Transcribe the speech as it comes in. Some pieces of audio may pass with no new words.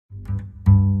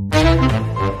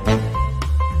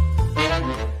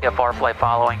VFR flight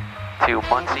following to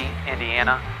Muncie,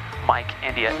 Indiana, Mike,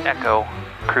 India, Echo,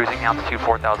 cruising altitude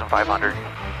 4,500.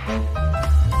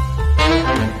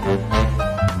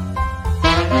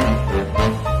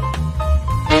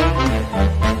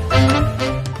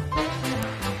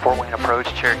 Four-wing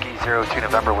approach, Cherokee 02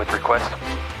 November with request.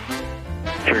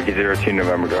 Cherokee 02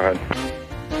 November, go ahead.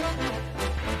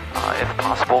 If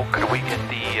possible, could we get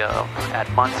the, at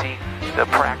Muncie, the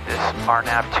practice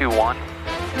RNAV 21?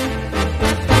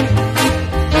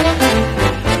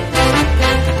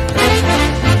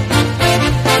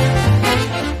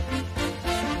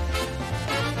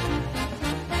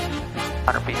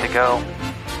 Feet to go.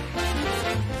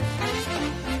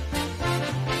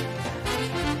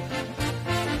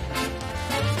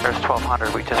 There's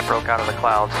 1200, we just broke out of the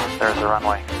clouds. There's the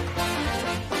runway.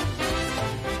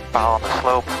 Follow the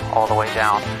slope all the way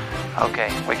down. Okay,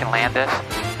 we can land this.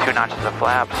 2 notches of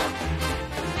flaps.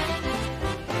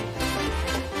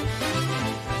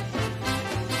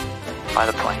 By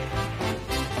the plane.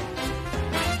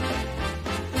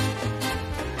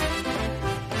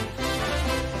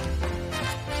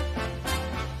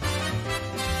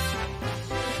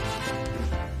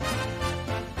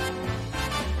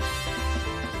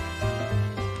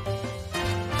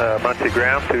 Muncie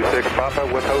ground, 26 Papa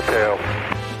with hotel.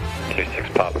 26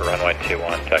 Papa, runway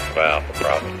 21, taxi by Alpha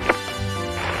Bravo.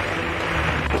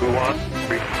 21,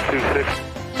 26.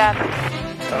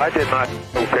 I did my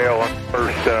hotel on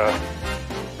first.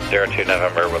 02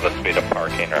 November with a speed of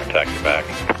parking or taxi back.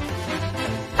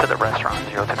 To the restaurant,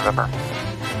 02 November.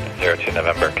 02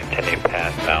 November, continue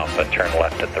past Alpha, turn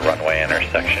left at the runway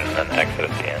intersection, and then exit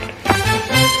at the end.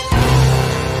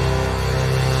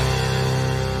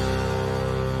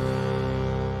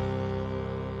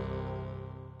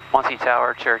 Muncie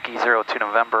Tower, Cherokee 02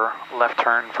 November, left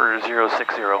turn for 060.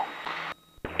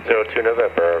 02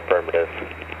 November, affirmative.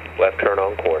 Left turn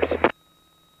on course.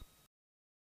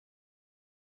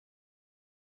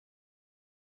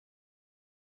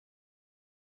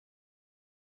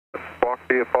 Walk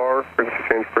VFR, frequency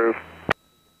change proof.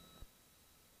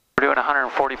 We're doing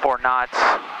 144 knots,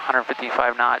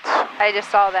 155 knots. I just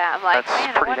saw that. I'm like, that's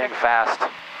man, pretty dang fast.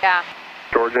 Yeah.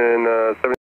 Georgian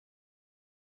 7.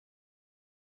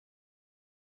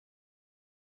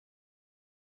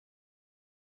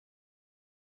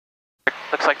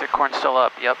 Looks like their corn's still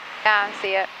up, yep. Yeah, I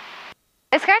see it.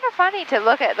 It's kind of funny to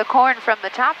look at the corn from the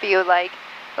top view, like,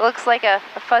 it looks like a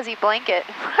fuzzy blanket.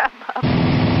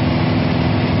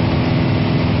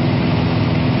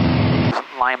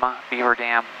 Lima, Beaver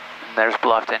Dam, and there's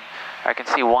Bluffton. I can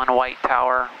see one white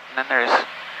tower, and then there's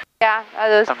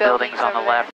those some buildings on the over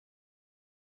left.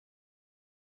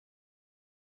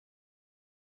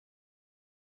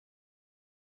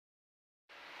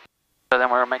 So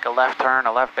then we'll make a left turn,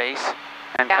 a left base,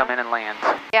 and come in and land.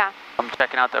 Yeah. I'm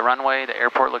checking out the runway. The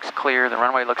airport looks clear. The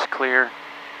runway looks clear.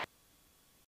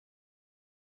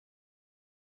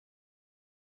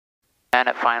 And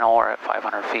at final, we're at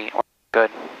 500 feet. We're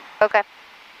good. Okay.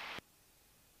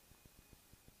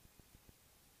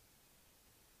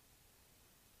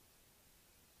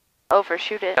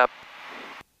 Overshoot it. Yep.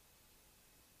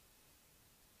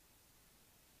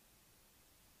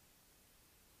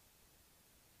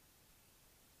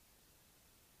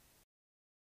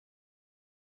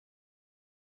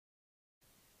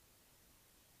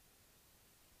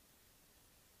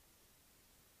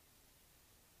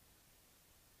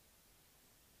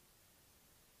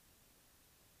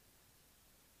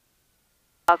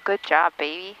 Oh, good job,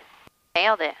 baby.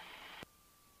 Nailed it.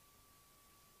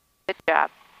 Good job.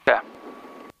 Yeah.